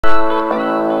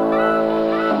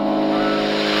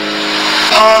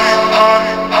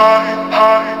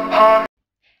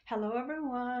Hello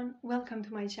everyone, welcome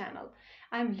to my channel.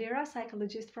 I'm Vlera,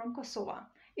 psychologist from Kosovo.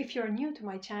 If you're new to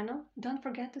my channel, don't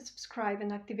forget to subscribe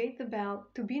and activate the bell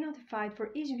to be notified for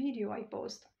each video I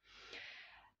post.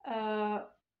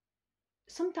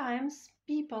 Sometimes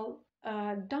people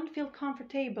don't feel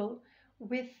comfortable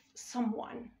with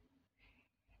someone,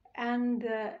 and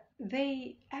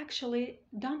they actually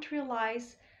don't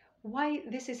realize why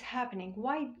this is happening,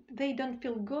 why they don't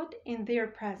feel good in their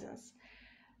presence.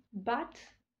 But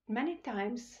many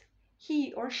times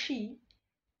he or she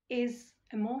is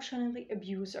emotionally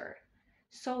abuser.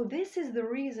 So this is the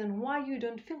reason why you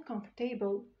don't feel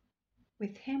comfortable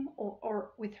with him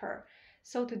or with her.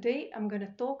 So today I'm going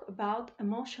to talk about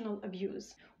emotional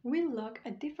abuse. We'll look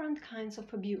at different kinds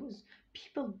of abuse,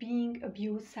 people being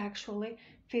abused sexually,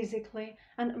 physically,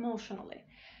 and emotionally.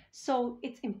 So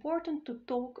it's important to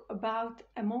talk about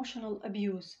emotional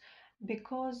abuse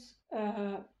because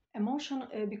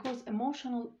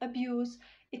emotional abuse,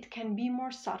 it can be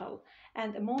more subtle,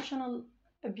 and emotional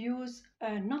abuse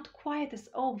not quite as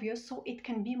obvious, so it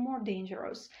can be more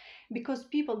dangerous because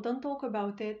people don't talk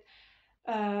about it,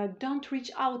 don't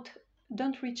reach out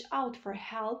for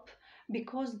help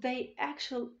because they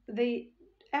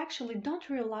actually don't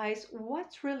realize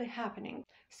what's really happening.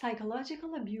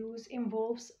 Psychological abuse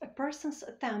involves a person's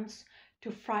attempts to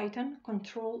frighten,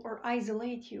 control, or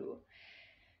isolate you.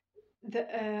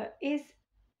 It's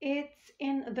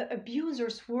in the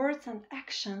abuser's words and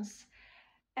actions,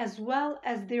 as well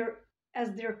as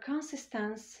their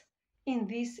consistency in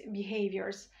these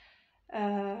behaviors.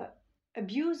 uh,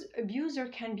 Abuser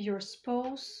can be your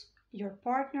spouse, your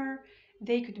partner.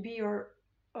 They could be your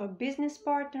business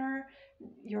partner,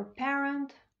 your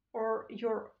parent, or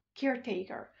your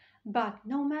caretaker. But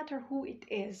no matter who it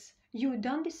is, you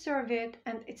don't deserve it,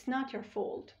 and it's not your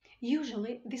fault.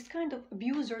 Usually this kind of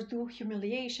abusers do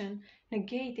humiliation,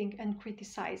 negating, and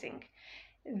criticizing.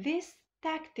 These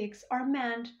tactics are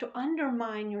meant to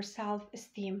undermine your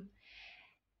self-esteem.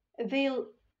 They'll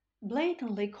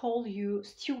blatantly call you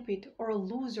stupid or a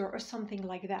loser or something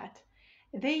like that.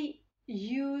 They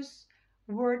use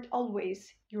word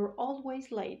always. You're always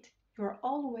late. You're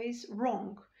always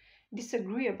wrong,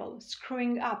 disagreeable,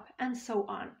 screwing up, and so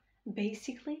on.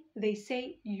 Basically, they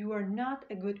say you are not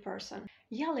a good person.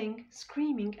 Yelling,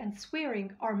 screaming, and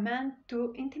swearing are meant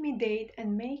to intimidate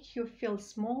and make you feel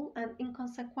small and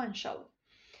inconsequential.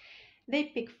 They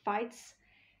pick fights,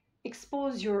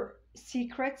 expose your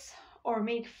secrets, or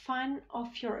make fun of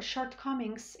your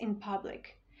shortcomings in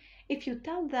public. If you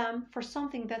tell them for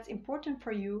something that's important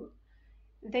for you,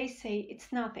 they say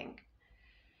it's nothing.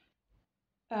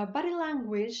 Body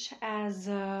language as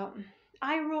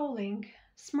eye rolling,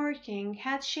 smirking,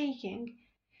 head shaking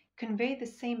convey the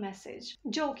same message.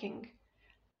 Joking.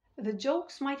 The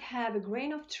jokes might have a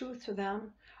grain of truth to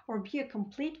them or be a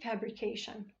complete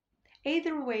fabrication.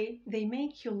 Either way, they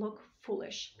make you look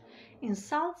foolish.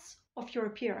 Insults of your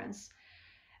appearance.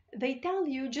 They tell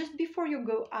you just before you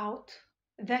go out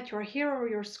that your hair or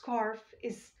your scarf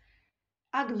is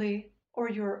ugly or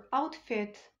your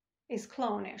outfit is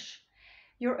clownish.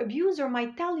 Your abuser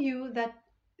might tell you that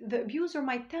the abuser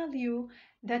might tell you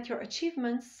that your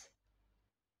achievements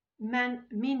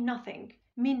mean nothing,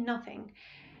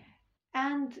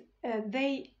 and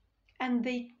they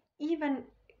even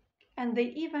and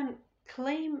they even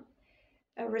claim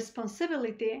a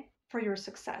responsibility for your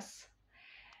success.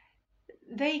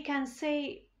 They can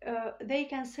say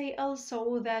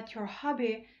also that your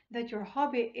hobby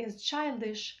is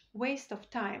childish waste of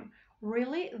time.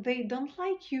 Really, they don't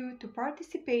like you to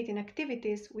participate in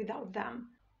activities without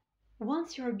them.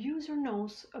 Once your abuser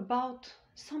knows about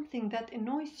something that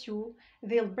annoys you,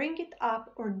 they'll bring it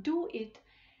up or do it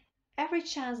every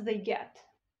chance they get.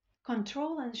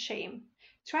 Control and shame.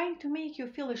 Trying to make you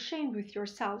feel ashamed with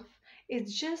yourself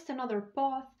is just another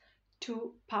path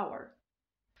to power.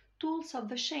 Tools of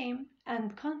the shame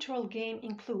and control game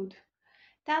include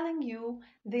telling you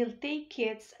they'll take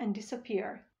kids and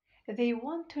disappear. They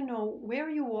want to know where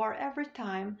you are every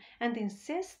time and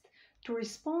insist to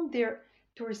respond their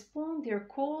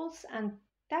calls and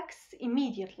texts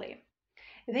immediately.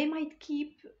 They might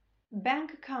keep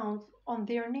bank accounts on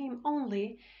their name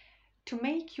only to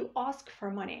make you ask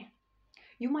for money.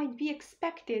 You might be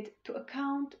expected to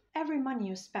account every money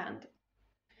you spend.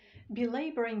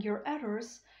 Belaboring your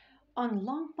errors on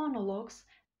long monologues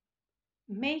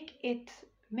make it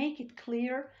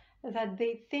clear that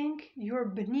they think you're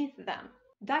beneath them.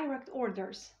 Direct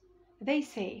orders. They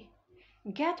say,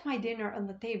 "Get my dinner on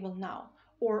the table now,"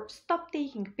 or "Stop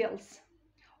taking pills."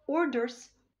 Orders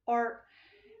are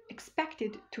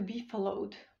expected to be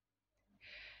followed.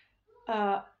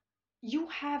 uh, you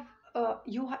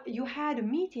had a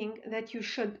meeting that you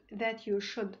should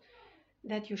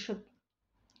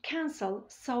cancel,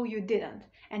 so you didn't,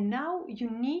 and now you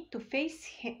need to face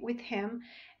with him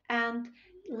and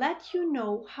let you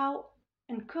know how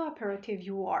uncooperative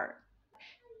you are,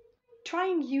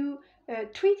 trying you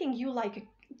treating you like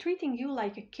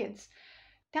a kids,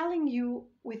 telling you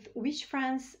with which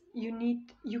friends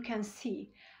you can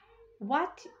see,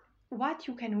 what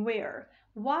you can wear,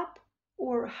 what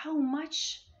or how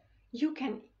much you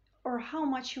can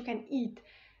eat.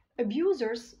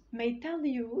 Abusers may tell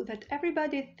you that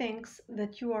everybody thinks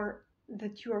that you are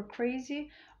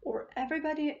crazy, or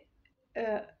everybody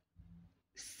uh,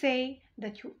 say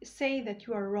that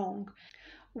you are wrong.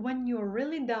 When you're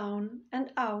really down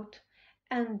and out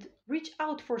and reach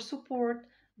out for support,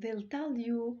 they'll tell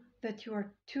you that you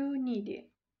are too needy.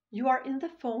 You are in the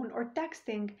phone or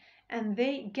texting, and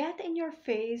they get in your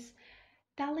face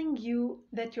telling you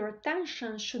that your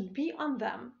attention should be on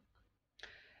them.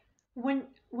 When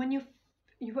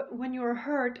you're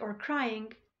hurt or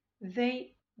crying,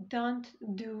 they don't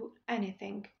do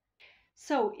anything.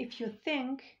 So if you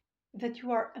think that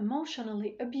you are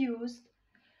emotionally abused,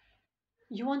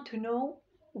 you want to know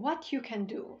what you can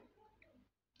do.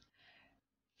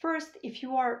 First, if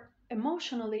you are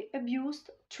emotionally abused,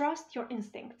 trust your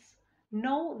instincts.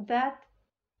 Know that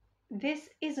this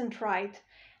isn't right,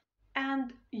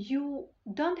 and you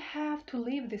don't have to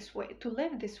live this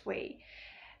way.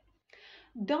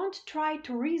 Don't try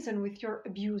to reason with your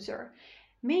abuser.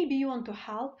 Maybe you want to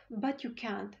help, but you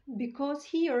can't because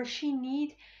he or she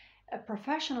need a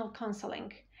professional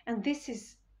counseling, and this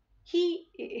is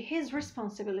his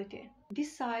responsibility.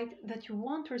 Decide that you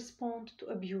won't respond to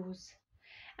abuse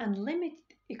and limit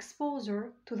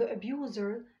exposure to the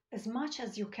abuser as much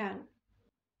as you can.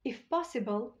 If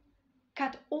possible,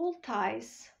 cut all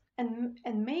ties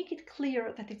and make it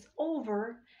clear that it's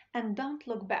over, and don't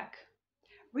look back.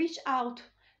 Reach out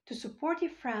to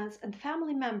supportive friends and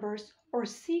family members or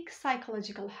seek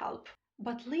psychological help.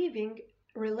 But leaving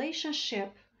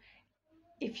relationship,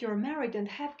 if you're married and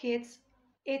have kids,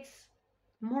 it's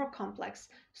more complex.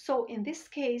 So in this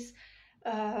case,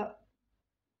 uh,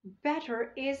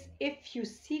 better is if you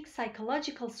seek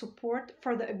psychological support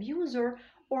for the abuser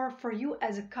or for you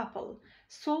as a couple,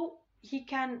 so he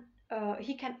can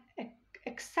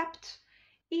accept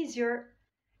easier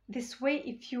this way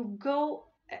if you go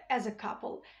as a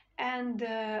couple, and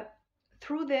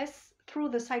through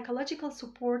the psychological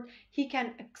support, he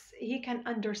can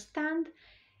understand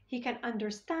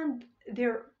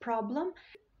their problem,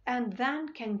 and then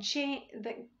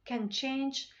can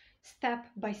change step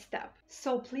by step.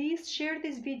 So please share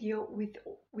this video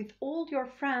with all your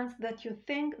friends that you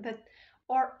think that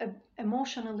are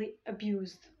emotionally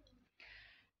abused.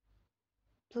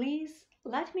 Please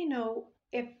let me know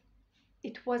if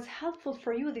it was helpful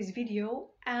for you, this video,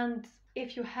 and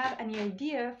if you have any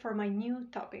idea for my new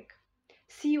topic.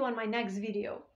 See you on my next video.